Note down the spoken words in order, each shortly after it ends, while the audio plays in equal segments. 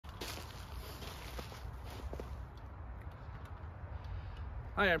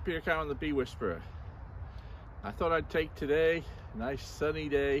Hi, I'm Peter Cowan, the Bee Whisperer. I thought I'd take today, nice sunny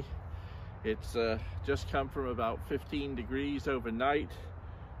day. It's just come from about 15 degrees overnight.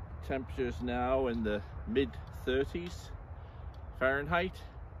 Temperatures now in the mid-30s Fahrenheit,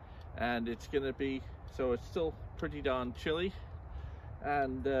 and it's going to be, so it's still pretty darn chilly.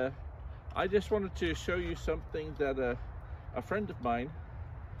 And I just wanted to show you something that a friend of mine,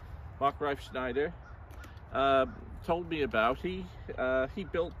 Mark Schneider, told me about. He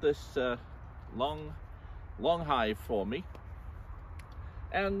built this long hive for me,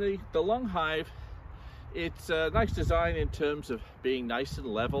 and the long hive, it's a nice design in terms of being nice and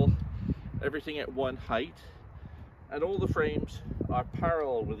level, everything at one height, and all the frames are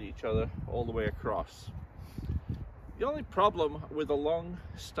parallel with each other all the way across. The only problem with a long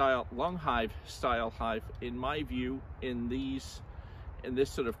hive style hive, in my view, in this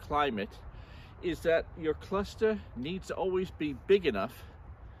sort of climate, is that your cluster needs to always be big enough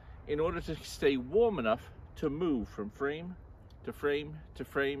in order to stay warm enough to move from frame to frame to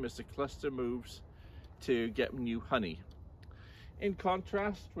frame as the cluster moves to get new honey. In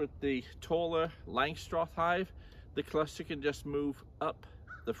contrast with the taller Langstroth hive, the cluster can just move up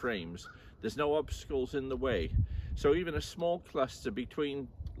the frames. There's no obstacles in the way. So even a small cluster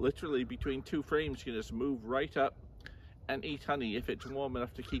literally between two frames can just move right up and eat honey if it's warm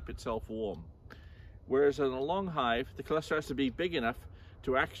enough to keep itself warm. Whereas in a long hive, the cluster has to be big enough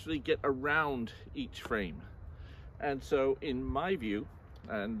to actually get around each frame. And so in my view,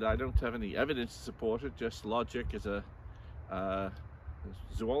 and I don't have any evidence to support it, just logic as a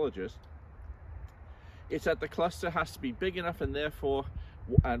zoologist, it's that the cluster has to be big enough and therefore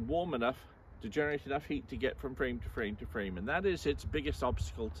warm enough to generate enough heat to get from frame to frame to frame, and that is its biggest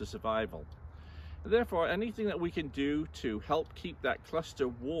obstacle to survival. And therefore, anything that we can do to help keep that cluster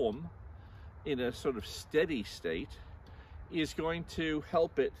warm in a sort of steady state is going to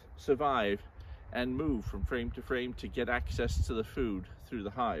help it survive and move from frame to frame to get access to the food through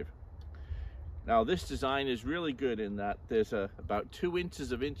the hive. Now, this design is really good in that there's about 2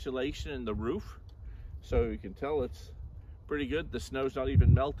 inches of insulation in the roof, so you can tell it's pretty good. The snow's not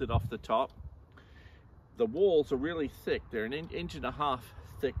even melted off the top. The walls are really thick. They're an inch and a half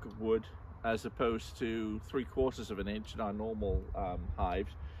thick wood, as opposed to 3/4 of an inch in our normal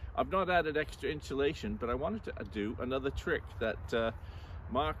hives. I've not added extra insulation, but I wanted to do another trick that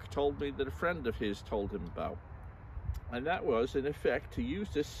Mark told me that a friend of his told him about. And that was, in effect, to use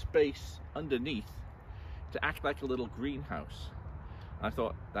this space underneath to act like a little greenhouse. I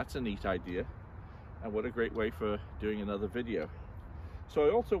thought, that's a neat idea, and what a great way for doing another video. So I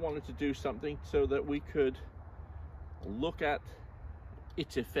also wanted to do something so that we could look at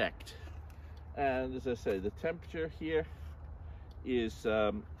its effect. And as I say, the temperature here is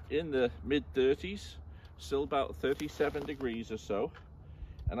in the mid-30s, still about 37 degrees or so.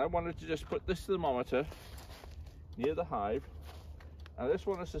 And I wanted to just put this thermometer near the hive, and I just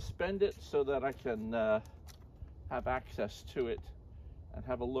want to suspend it so that I can have access to it and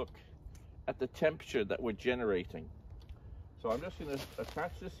have a look at the temperature that we're generating. So I'm just going to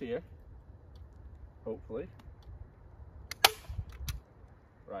attach this here, hopefully.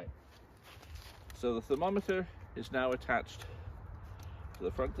 Right. So the thermometer is now attached to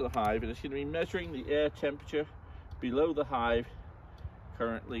the front of the hive, and it's going to be measuring the air temperature below the hive,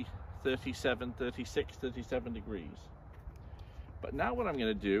 currently 37 degrees. But now what I'm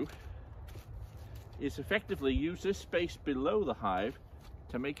going to do is effectively use this space below the hive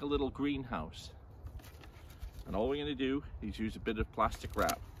to make a little greenhouse. And all we're going to do is use a bit of plastic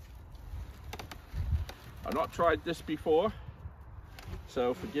wrap. I've not tried this before,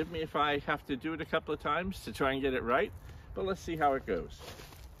 so forgive me if I have to do it a couple of times to try and get it right, but let's see how it goes.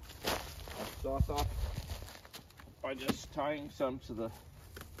 I'll start off by just tying some to the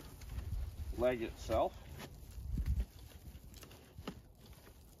leg itself.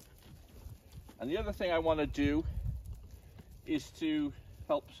 And the other thing I want to do is to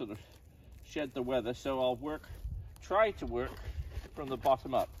help sort of shed the weather, so I'll try to work from the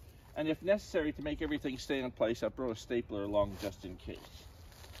bottom up. And if necessary, to make everything stay in place, I brought a stapler along just in case.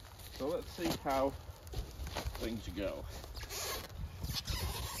 So let's see how things go.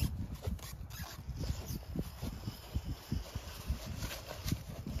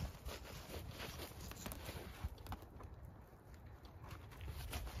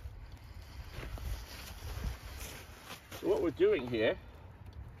 So what we're doing here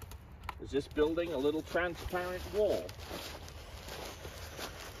is just building a little transparent wall.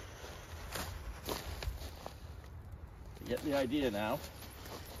 You get the idea now.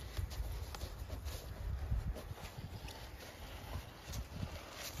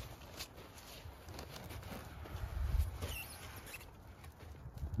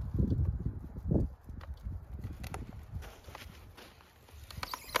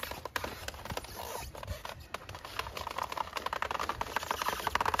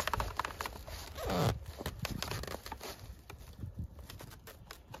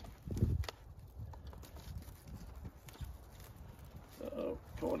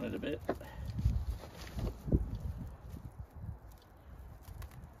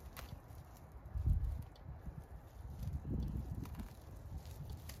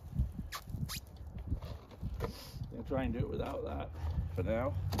 try and do it without that for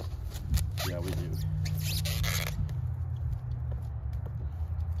now. Yeah, we do.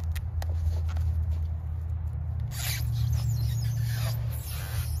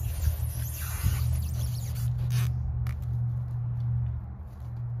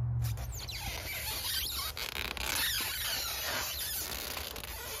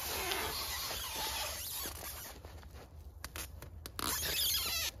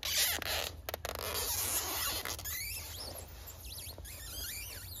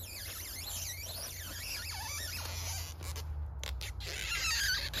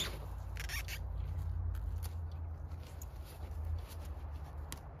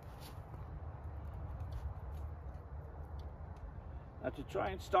 Now, to try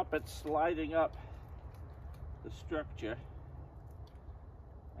and stop it sliding up the structure,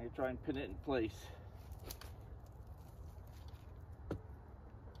 I try and pin it in place.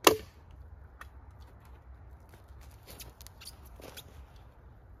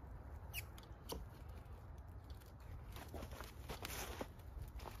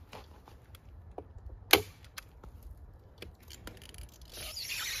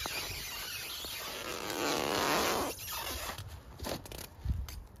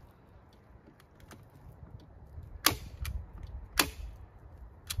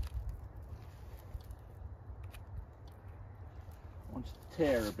 Wants to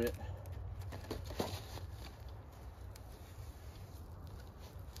tear a bit.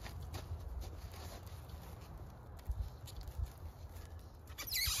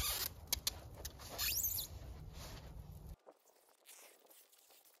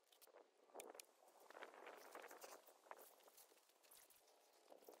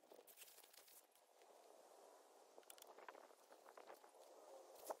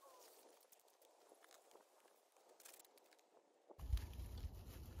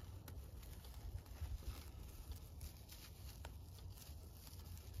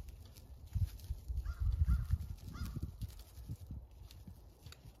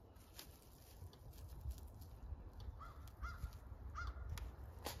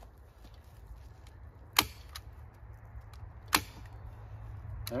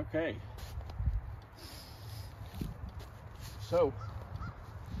 Okay, so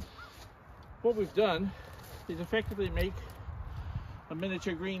what we've done is effectively make a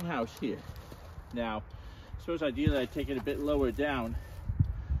miniature greenhouse here. Now, I suppose ideally I'd take it a bit lower down,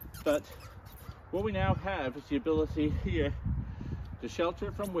 but what we now have is the ability here to shelter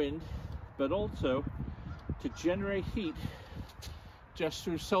it from wind, but also to generate heat just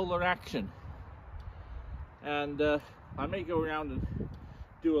through solar action. And I may go around and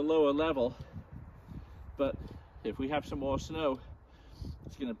do a lower level, but if we have some more snow,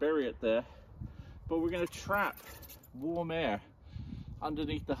 it's going to bury it there. But we're going to trap warm air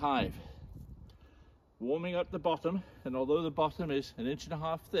underneath the hive, warming up the bottom. And although the bottom is 1.5 inches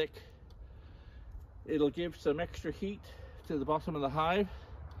thick, it'll give some extra heat to the bottom of the hive,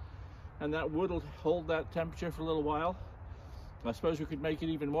 and that wood will hold that temperature for a little while. I suppose we could make it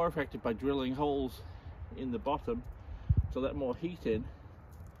even more effective by drilling holes in the bottom to let more heat in.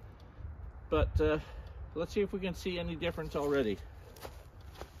 But let's see if we can see any difference already.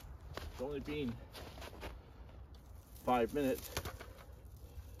 It's only been 5 minutes.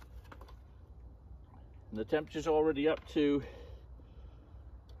 And the temperature's already up to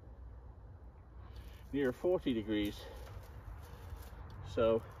near 40 degrees.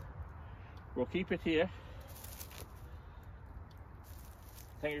 So we'll keep it here.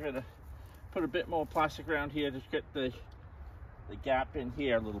 I think I'm going to put a bit more plastic around here to get the gap in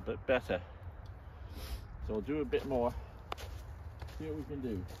here a little bit better. So we'll do a bit more, see what we can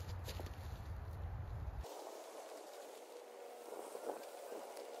do.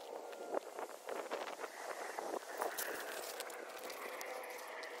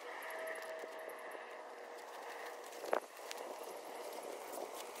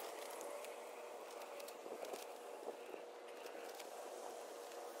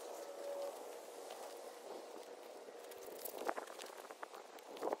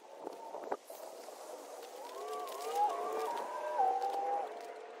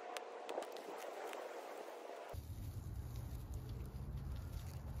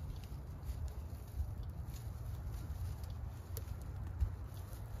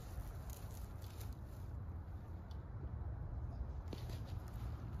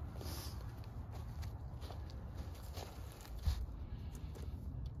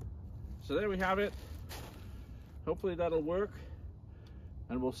 So there we have it. Hopefully that'll work,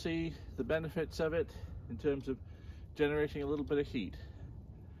 and we'll see the benefits of it in terms of generating a little bit of heat.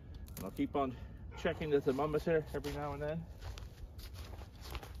 And I'll keep on checking the thermometer every now and then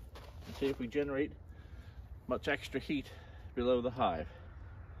and see if we generate much extra heat below the hive.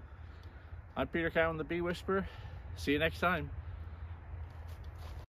 I'm Peter Cowan, the Bee Whisperer. See you next time.